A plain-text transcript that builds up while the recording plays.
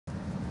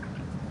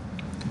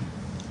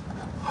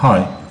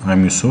Hi,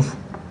 I'm Yusuf.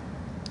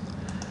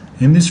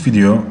 In this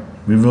video,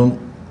 we will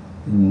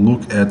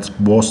look at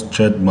boss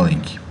thread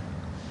milling.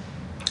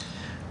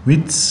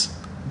 With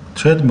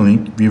thread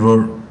milling, we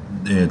were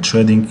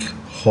threading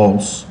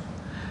holes.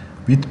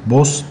 With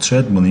boss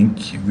thread milling,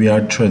 we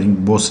are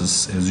threading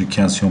bosses, as you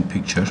can see on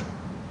picture.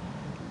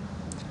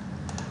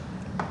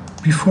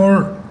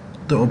 Before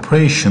the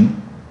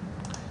operation,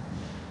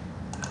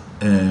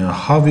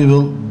 how we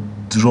will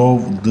draw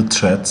the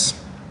threads.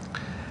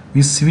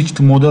 We switch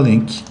to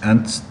modeling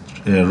and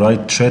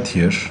write thread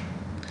here,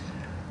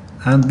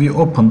 and we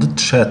open the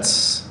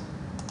threads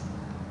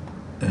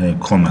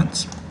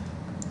command.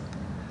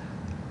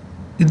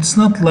 It's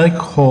not like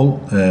whole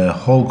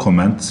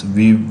command.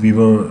 We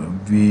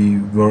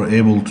were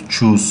able to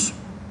choose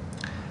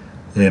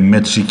a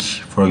metric,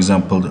 for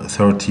example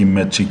 30,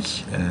 metric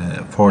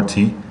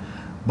 40,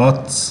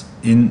 but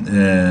in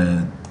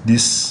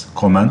this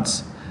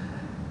command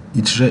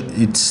it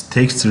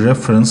takes the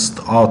reference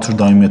the outer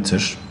diameter.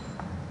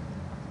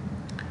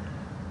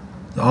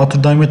 The outer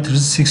diameter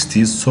is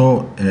 60,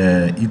 so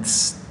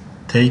it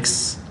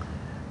takes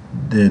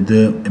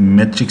the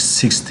metric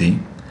 60.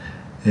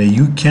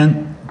 You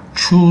can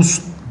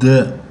choose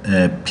the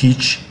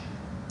pitch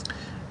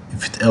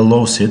if it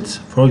allows it.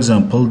 For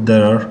example,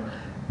 there are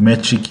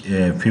metric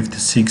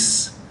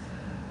 56,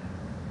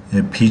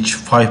 pitch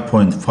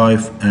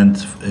 5.5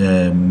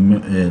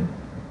 and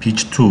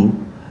pitch 2,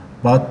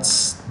 but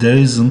there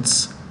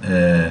isn't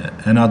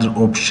another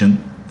option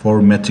for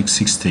metric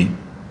 60.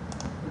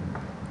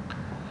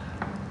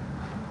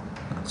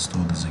 Let's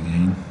do this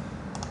again.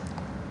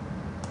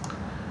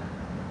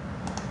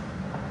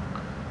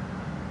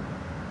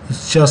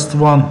 It's just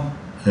one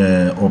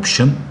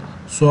option,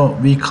 so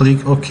we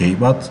click OK,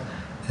 but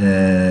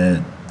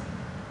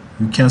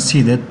you can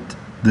see that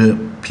the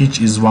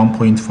pitch is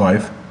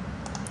 1.5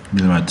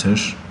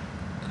 millimeters.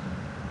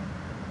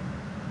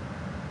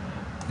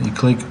 We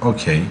click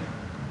OK.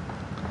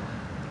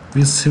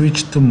 We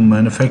switch to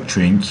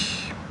manufacturing,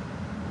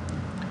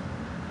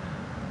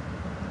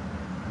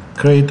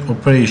 create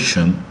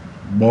operation,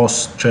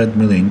 boss thread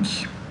milling,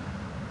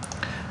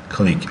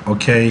 click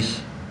OK,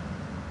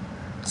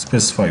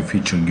 specify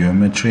feature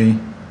geometry.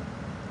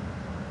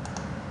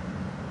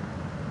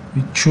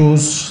 We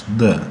choose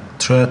the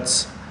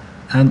threads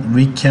and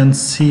we can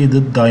see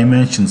the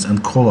dimensions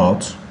and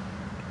callout,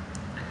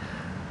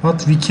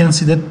 but we can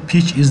see that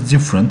pitch is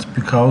different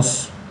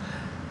because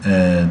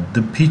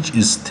the pitch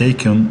is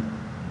taken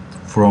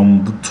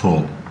from the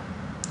tool.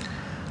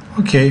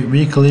 Okay,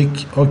 we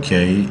click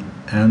OK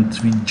and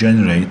we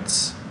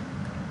generate,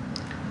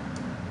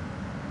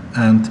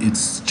 and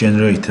it's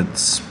generated.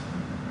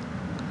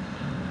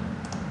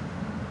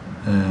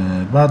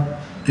 But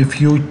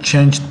if you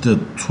change the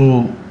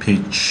tool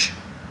pitch,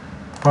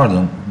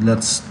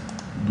 let's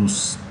do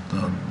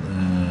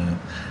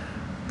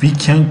we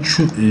can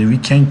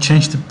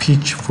change the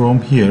pitch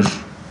from here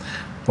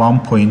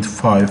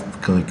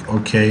 1.5. click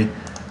OK,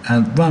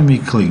 and when we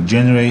click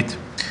generate,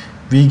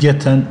 we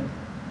get an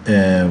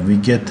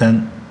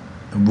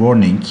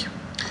warning.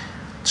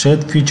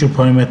 Thread feature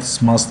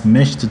parameters must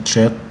match the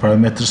thread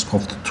parameters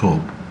of the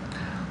tool.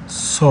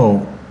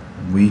 So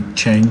we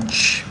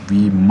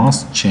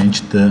must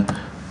change the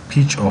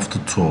pitch of the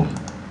tool,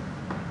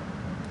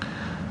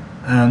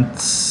 and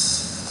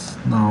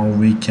now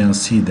we can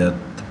see that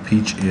the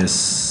pitch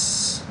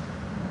is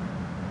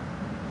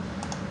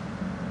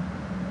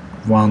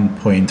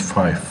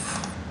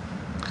 1.5,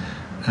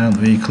 and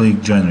we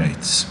click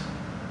generate.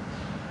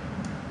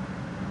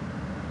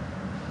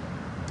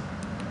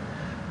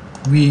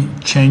 We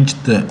change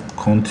the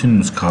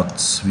continuous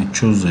cuts, we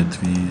choose it,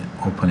 we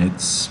open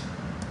it.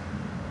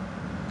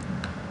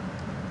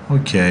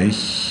 Okay,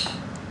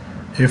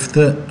 if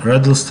the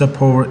radial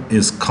step over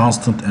is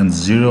constant and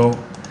 0,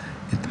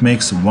 it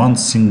makes one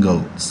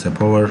single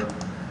step over,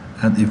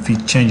 and if we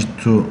change it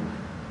to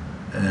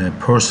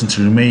percent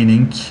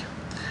remaining,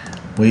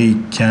 we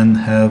can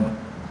have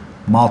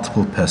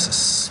multiple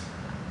passes.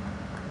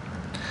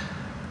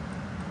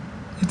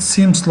 It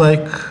seems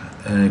like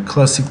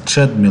classic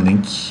thread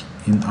milling.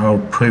 In our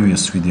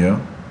previous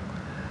video,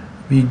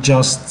 we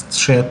just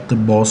thread the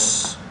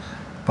boss,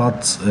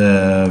 but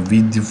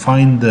we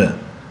define the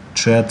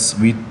threads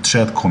with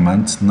thread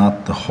command,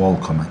 not the whole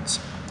command.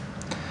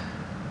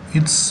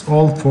 It's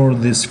all for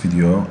this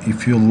video.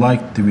 If you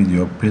liked the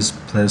video, please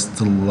press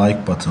the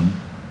like button,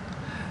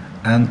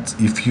 and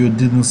if you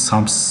didn't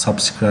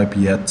subscribe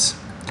yet,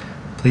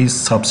 please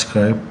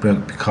subscribe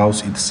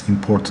because it's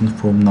important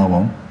from now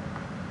on.